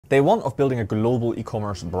Day one of building a global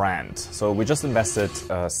e-commerce brand. So we just invested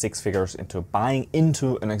 6 figures into buying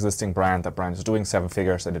into an existing brand. That brand is doing 7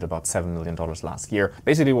 figures. They did about $7 million last year.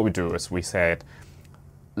 Basically what we do is we said,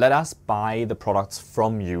 let us buy the products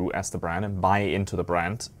from you as the brand and buy into the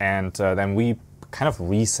brand. And then we kind of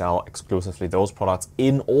resell exclusively those products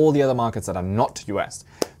in all the other markets that are not US.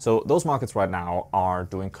 So those markets right now are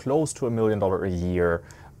doing close to $1 million a year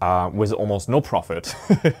with almost no profit.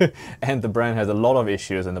 And the brand has a lot of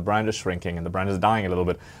issues and the brand is shrinking and the brand is dying a little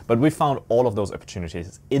bit. But we found all of those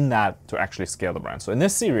opportunities in that to actually scale the brand. So in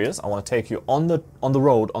this series, I want to take you on the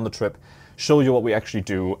road, on the trip, show you what we actually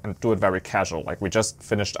do and do it very casual. Like we just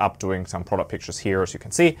finished up doing some product pictures here, as you can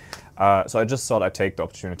see. So I just thought I'd take the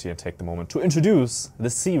opportunity and take the moment to introduce the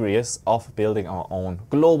series of building our own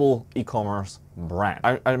global e-commerce brand.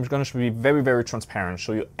 I'm going to be very, very transparent,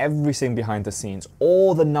 show you everything behind the scenes,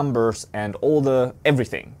 all the numbers and all the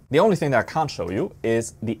everything. The only thing that I can't show you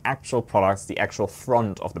is the actual products, the actual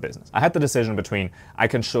front of the business. I had the decision between I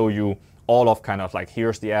can show you all of kind of like,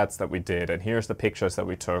 here's the ads that we did and here's the pictures that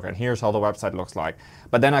we took and here's how the website looks like.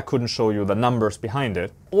 But then I couldn't show you the numbers behind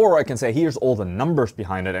it. Or I can say, here's all the numbers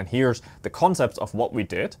behind it and here's the concepts of what we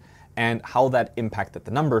did and how that impacted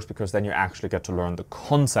the numbers, because then you actually get to learn the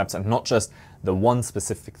concepts and not just the one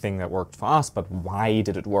specific thing that worked for us, but why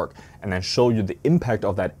did it work? And then show you the impact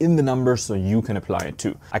of that in the numbers so you can apply it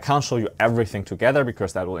too. I can't show you everything together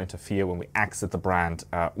because that will interfere when we exit the brand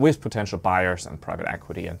with potential buyers and private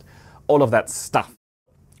equity and all of that stuff.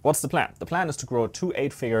 What's the plan? The plan is to grow to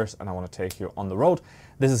 8 figures and I want to take you on the road.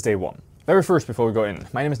 This is day one. Very first, before we go in,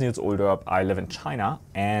 my name is Niels Olderup. I live in China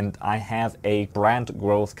and I have a brand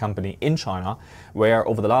growth company in China where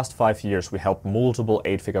over the last 5 years we helped multiple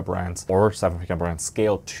 8-figure brands or 7-figure brands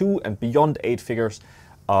scale to and beyond 8 figures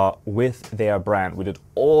with their brand. We did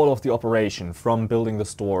all of the operation, from building the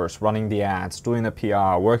stores, running the ads, doing the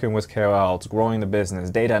PR, working with KOLs, growing the business,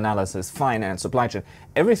 data analysis, finance, supply chain,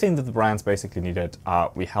 everything that the brands basically needed,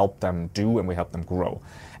 we helped them do and we helped them grow.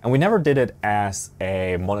 And we never did it as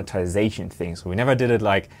a monetization thing. So we never did it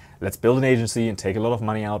like, let's build an agency and take a lot of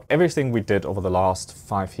money out. Everything we did over the last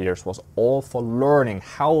 5 years was all for learning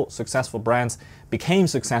how successful brands became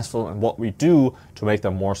successful and what we do to make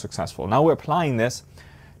them more successful. Now we're applying this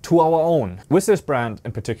to our own. With this brand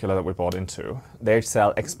in particular that we bought into, they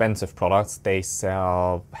sell expensive products, they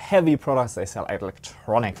sell heavy products, they sell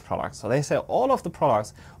electronic products. So they sell all of the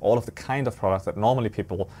products, all of the kind of products that normally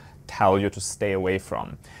people tell you to stay away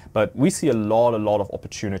from. But we see a lot of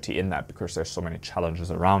opportunity in that because there's so many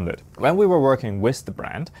challenges around it. When we were working with the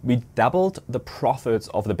brand, we doubled the profits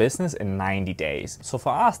of the business in 90 days. So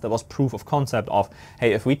for us, that was proof of concept of,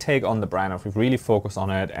 hey, if we take on the brand, if we really focus on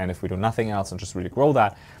it, and if we do nothing else and just really grow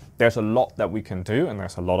that, there's a lot that we can do and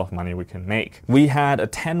there's a lot of money we can make. We had a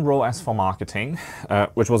 10 ROAS for marketing,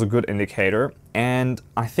 which was a good indicator. And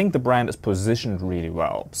I think the brand is positioned really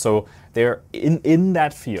well. So there, in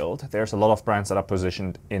that field, there's a lot of brands that are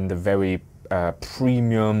positioned in the very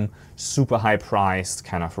premium, super high priced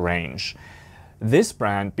kind of range. This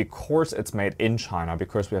brand, because it's made in China,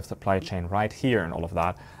 because we have supply chain right here and all of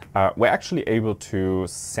that, we're actually able to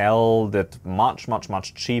sell that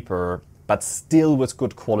much cheaper, but still with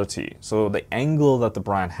good quality. So the angle that the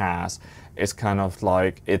brand has is kind of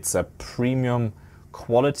like, it's a premium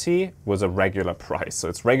quality with a regular price. So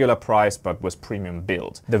it's regular price, but with premium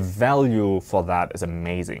build. The value for that is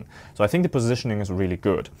amazing. So I think the positioning is really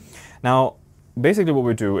good. Now, basically what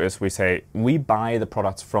we do is we say, we buy the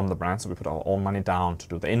products from the brand, so we put our own money down to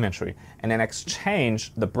do the inventory. And in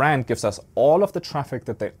exchange, the brand gives us all of the traffic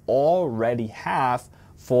that they already have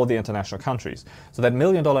for the international countries. So that $1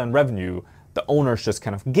 million in revenue, the owner's just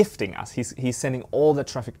kind of gifting us. He's sending all the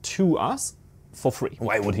traffic to us for free.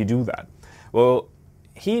 Why would he do that? Well,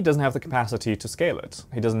 he doesn't have the capacity to scale it.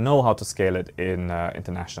 He doesn't know how to scale it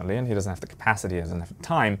internationally, and he doesn't have the capacity, he doesn't have the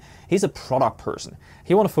time. He's a product person.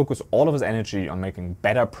 He wants to focus all of his energy on making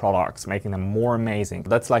better products, making them more amazing.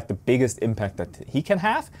 That's like the biggest impact that he can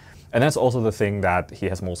have. And that's also the thing that he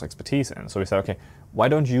has most expertise in. So we said, okay, why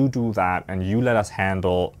don't you do that and you let us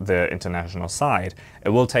handle the international side? It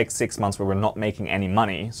will take 6 months where we're not making any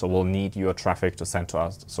money, so we'll need your traffic to send to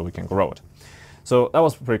us so we can grow it. So that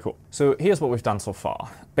was pretty cool. So here's what we've done so far.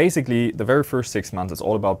 Basically, the very first 6 months is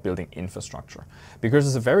all about building infrastructure, because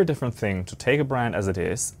it's a very different thing to take a brand as it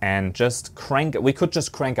is and just we could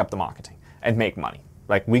just crank up the marketing and make money.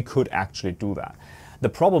 Like, we could actually do that. The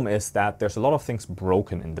problem is that there's a lot of things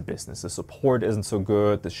broken in the business. The support isn't so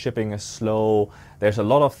good, the shipping is slow, there's a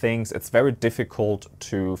lot of things. It's very difficult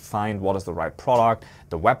to find what is the right product,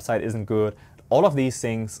 the website isn't good. All of these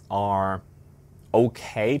things are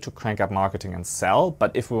okay to crank up marketing and sell,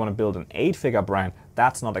 but if we want to build an 8-figure brand,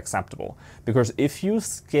 That's not acceptable. Because if you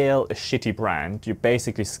scale a shitty brand, you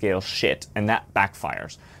basically scale shit, and that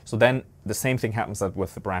backfires. So then the same thing happens that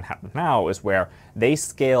with the brand Happened Now, is where they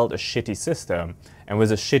scaled a shitty system, and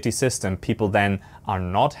with a shitty system, people then are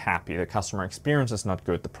not happy. The customer experience is not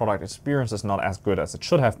good. The product experience is not as good as it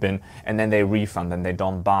should have been, and then they refund and they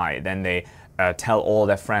don't buy. Then they tell all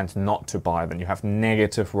their friends not to buy. Then you have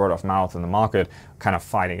negative word of mouth in the market kind of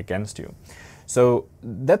fighting against you. So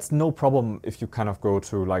that's no problem if you kind of go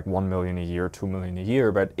to like 1 million a year, 2 million a year,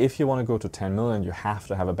 but if you want to go to 10 million, you have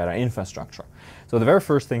to have a better infrastructure. So the very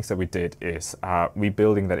first things that we did is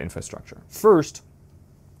rebuilding that infrastructure. First,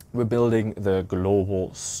 we're building the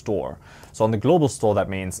global store. So on the global store, that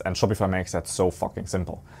means, and Shopify makes that so fucking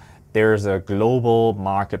simple. There's a global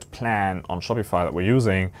market plan on Shopify that we're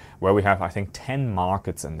using where we have, I think, 10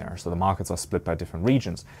 markets in there. So the markets are split by different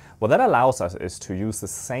regions. What that allows us is to use the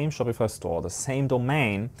same Shopify store, the same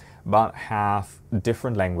domain, but have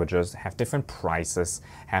different languages, have different prices,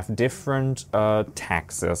 have different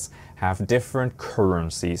taxes, have different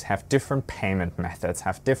currencies, have different payment methods,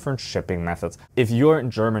 have different shipping methods. If you're in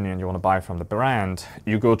Germany and you want to buy from the brand,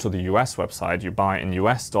 you go to the US website, you buy in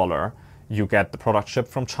US dollar, you get the product shipped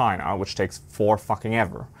from China, which takes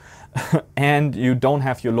forever. And you don't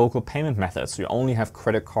have your local payment methods. You only have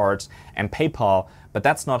credit cards and PayPal, but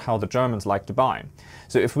that's not how the Germans like to buy.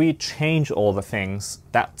 So if we change all the things,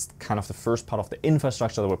 that's kind of the first part of the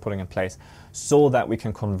infrastructure that we're putting in place so that we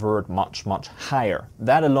can convert much higher.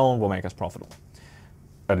 That alone will make us profitable.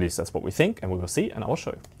 At least that's what we think, and we will see, and I will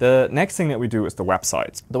show you. The next thing that we do is the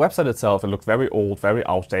website. The website itself, it looked very old, very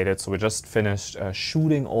outdated, so we just finished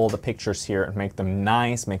shooting all the pictures here and make them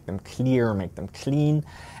nice, make them clear, make them clean.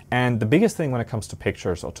 And the biggest thing when it comes to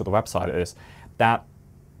pictures or to the website is that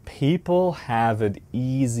people have it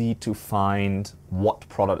easy to find what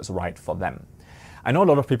product is right for them. I know a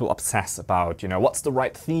lot of people obsess about, what's the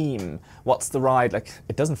right theme? What's the right,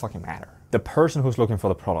 it doesn't fucking matter. The person who's looking for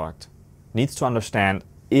the product needs to understand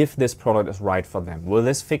if this product is right for them. Will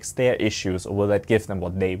this fix their issues, or will that give them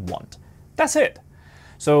what they want? That's it.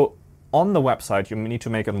 So on the website, you need to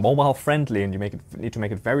make it mobile friendly, and you need to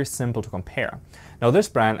make it very simple to compare. Now this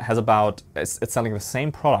brand has it's selling the same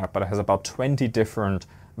product, but it has about 20 different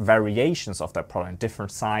variations of that product, different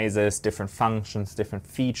sizes, different functions, different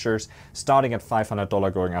features, starting at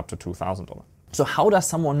 $500 going up to $2,000. So how does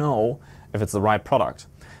someone know if it's the right product?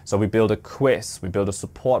 So we build a quiz, we build a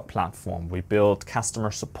support platform, we build customer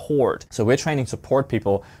support. So we're training support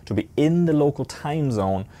people to be in the local time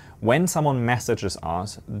zone. When someone messages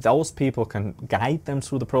us, those people can guide them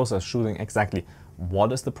through the process, showing exactly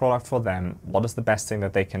what is the product for them, what is the best thing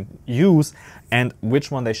that they can use, and which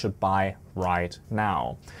one they should buy right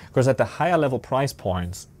now. Because at the higher level price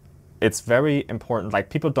points, it's very important,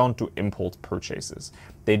 people don't do impulse purchases.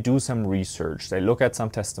 They do some research, they look at some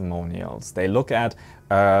testimonials, they look at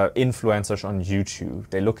influencers on YouTube,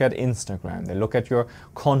 they look at Instagram, they look at your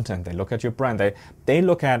content, they look at your brand, they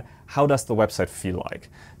look at how does the website feel like.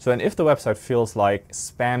 So, and if the website feels like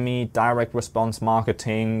spammy, direct response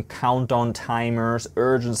marketing, countdown timers,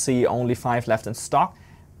 urgency, only 5 left in stock,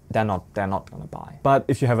 they're not gonna buy. But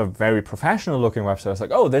if you have a very professional looking website, it's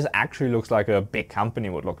like, oh, this actually looks like a big company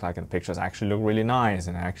would look like, and pictures actually look really nice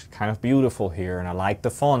and actually kind of beautiful here, and I like the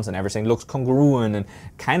fonts and everything looks congruent and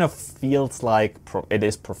kind of feels like it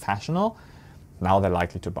is professional, now they're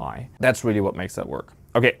likely to buy. That's really what makes that work.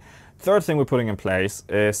 Okay, third thing we're putting in place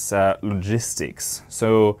is logistics.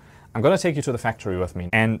 So I'm gonna take you to the factory with me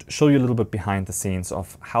and show you a little bit behind the scenes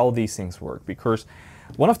of how these things work, because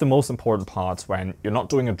one of the most important parts when you're not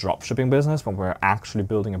doing a drop shipping business, when we're actually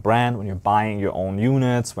building a brand, when you're buying your own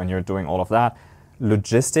units, when you're doing all of that,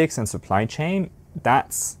 logistics and supply chain,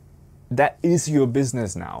 that is your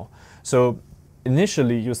business now. So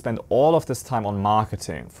initially you spend all of this time on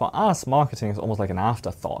marketing. For us, marketing is almost like an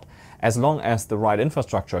afterthought. As long as the right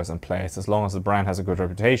infrastructure is in place, as long as the brand has a good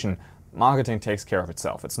reputation, marketing takes care of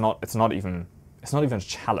itself. It's not even a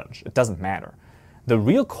challenge. It doesn't matter. The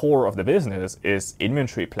real core of the business is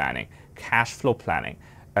inventory planning, cash flow planning,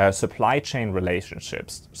 supply chain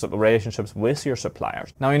relationships, relationships with your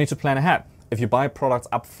suppliers. Now you need to plan ahead. If you buy products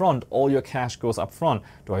up front, all your cash goes up front.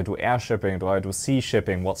 Do I do air shipping? Do I do sea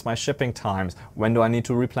shipping? What's my shipping times? When do I need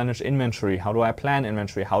to replenish inventory? How do I plan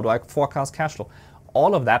inventory? How do I forecast cash flow?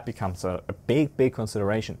 All of that becomes a big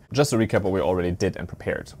consideration. Just to recap what we already did and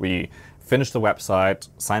prepared. We finished the website,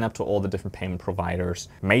 signed up to all the different payment providers,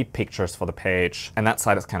 made pictures for the page, and that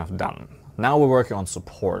side is kind of done. Now we're working on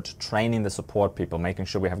support, training the support people, making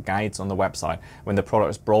sure we have guides on the website. When the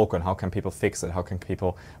product is broken, how can people fix it? How can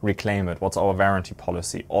people reclaim it? What's our warranty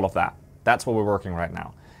policy? All of that. That's what we're working right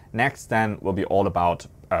now. Next then will be all about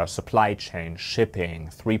supply chain, shipping,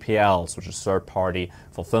 3PLs, which is third-party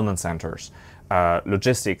fulfillment centers,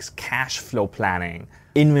 logistics, cash flow planning,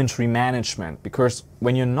 inventory management, because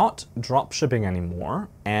when you're not drop shipping anymore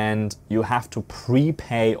and you have to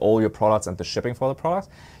prepay all your products and the shipping for the products,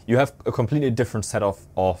 you have a completely different set of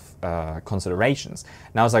considerations.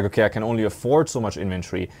 Now it's like, okay, I can only afford so much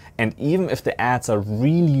inventory, and even if the ads are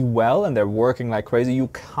really well and they're working like crazy, you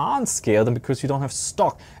can't scale them because you don't have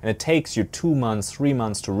stock, and it takes you 2 months, 3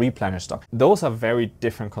 months to replenish stock. Those are very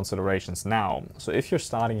different considerations now. So if you're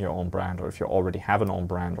starting your own brand, or if you already have an own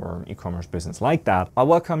brand or an e-commerce business like that, I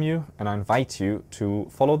welcome you and I invite you to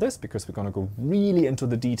follow this, because we're going to go really into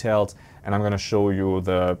the details, and I'm going to show you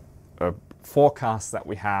the forecasts that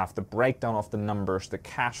we have, the breakdown of the numbers, the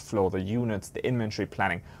cash flow, the units, the inventory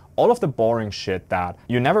planning, all of the boring shit that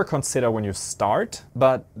you never consider when you start,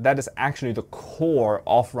 but that is actually the core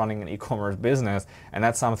of running an e-commerce business. And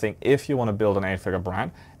that's something, if you want to build an 8-figure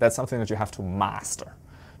brand, that's something that you have to master.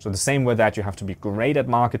 So the same way that you have to be great at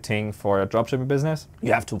marketing for a dropshipping business,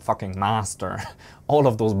 you have to fucking master all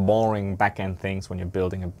of those boring back-end things when you're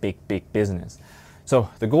building a big business. So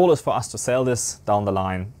the goal is for us to sell this down the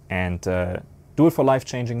line and do it for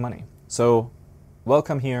life-changing money. So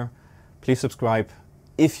welcome here. Please subscribe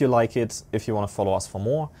if you like it, if you want to follow us for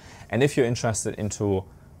more. And if you're interested into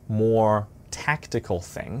more tactical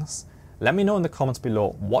things, let me know in the comments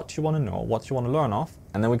below what you want to know, what you want to learn of,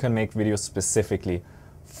 and then we can make videos specifically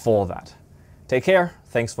for that. Take care.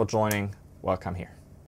 Thanks for joining. Welcome here.